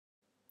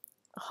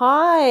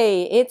Hi,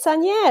 it's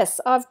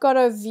Agnes. I've got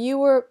a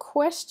viewer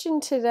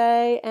question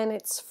today and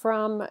it's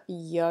from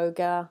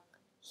Yoga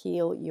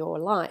Heal Your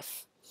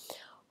Life.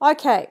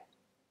 Okay,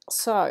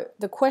 so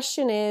the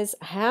question is,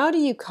 how do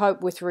you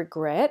cope with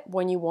regret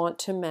when you want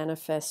to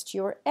manifest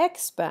your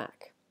ex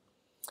back?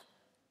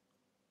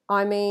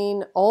 I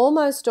mean,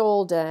 almost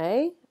all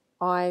day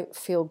I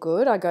feel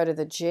good. I go to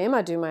the gym,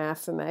 I do my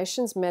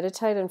affirmations,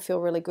 meditate, and feel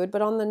really good.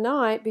 But on the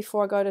night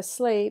before I go to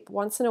sleep,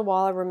 once in a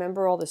while I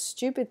remember all the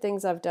stupid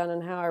things I've done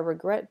and how I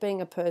regret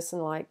being a person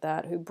like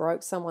that who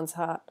broke someone's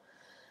heart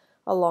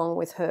along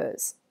with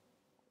hers.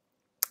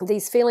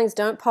 These feelings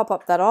don't pop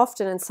up that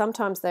often, and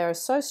sometimes they are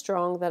so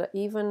strong that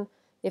even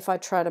if I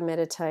try to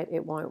meditate,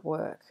 it won't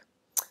work.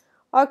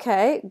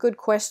 Okay, good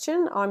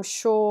question. I'm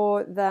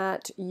sure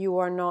that you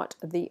are not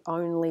the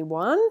only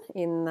one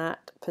in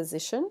that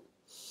position.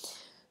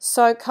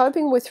 So,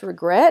 coping with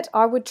regret,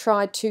 I would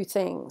try two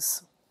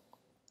things.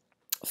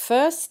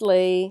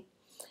 Firstly,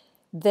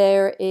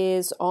 there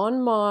is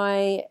on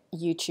my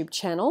YouTube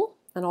channel,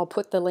 and I'll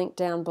put the link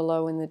down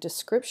below in the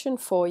description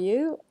for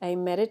you, a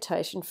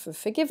meditation for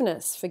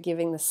forgiveness,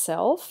 forgiving the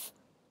self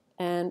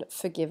and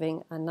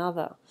forgiving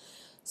another.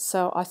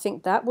 So I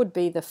think that would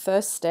be the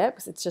first step.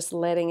 It's just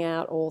letting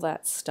out all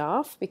that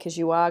stuff because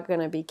you are going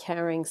to be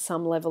carrying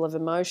some level of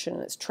emotion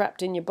and it's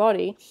trapped in your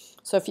body.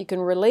 So if you can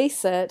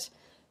release it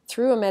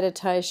through a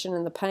meditation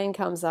and the pain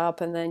comes up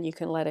and then you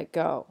can let it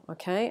go,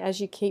 okay? As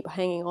you keep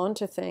hanging on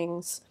to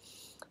things,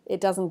 it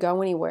doesn't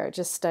go anywhere. It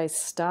just stays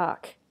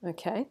stuck,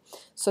 okay?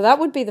 So that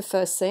would be the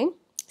first thing.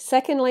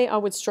 Secondly, I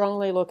would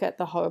strongly look at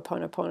the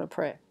Ho'oponopono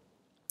prayer,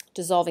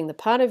 dissolving the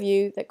part of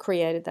you that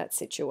created that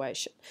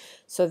situation.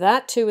 So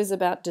that too is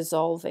about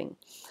dissolving.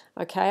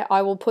 Okay,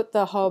 I will put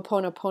the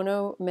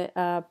Ho'oponopono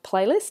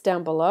playlist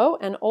down below,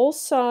 and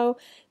also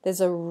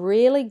there's a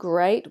really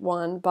great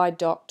one by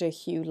Dr.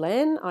 Hugh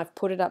Len. I've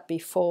put it up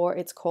before.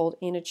 It's called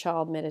Inner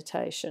Child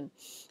Meditation.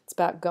 It's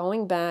about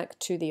going back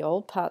to the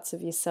old parts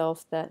of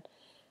yourself that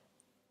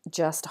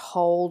just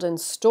hold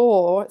and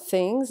store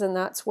things, and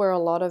that's where a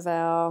lot of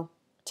our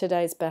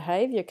today's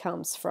behavior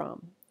comes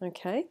from.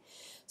 Okay,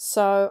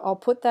 so I'll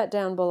put that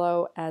down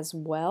below as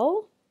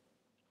well.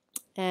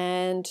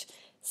 And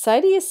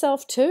say to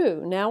yourself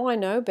too, now I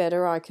know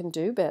better, I can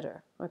do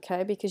better.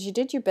 Okay, because you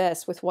did your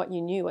best with what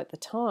you knew at the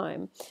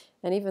time.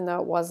 And even though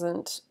it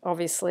wasn't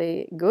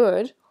obviously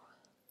good,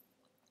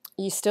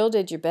 you still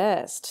did your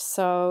best.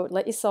 So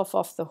let yourself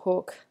off the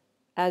hook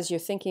as you're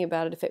thinking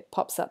about it. If it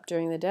pops up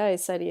during the day,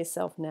 say to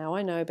yourself, now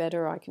I know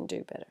better, I can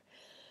do better.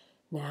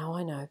 Now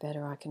I know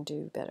better, I can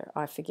do better.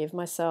 I forgive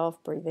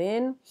myself. Breathe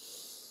in.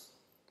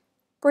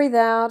 Breathe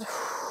out.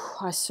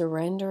 I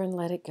surrender and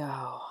let it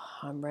go.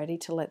 I'm ready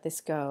to let this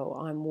go.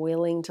 I'm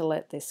willing to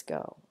let this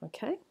go.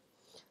 Okay?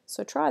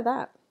 So try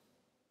that.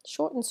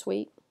 Short and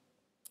sweet.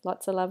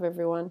 Lots of love,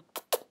 everyone.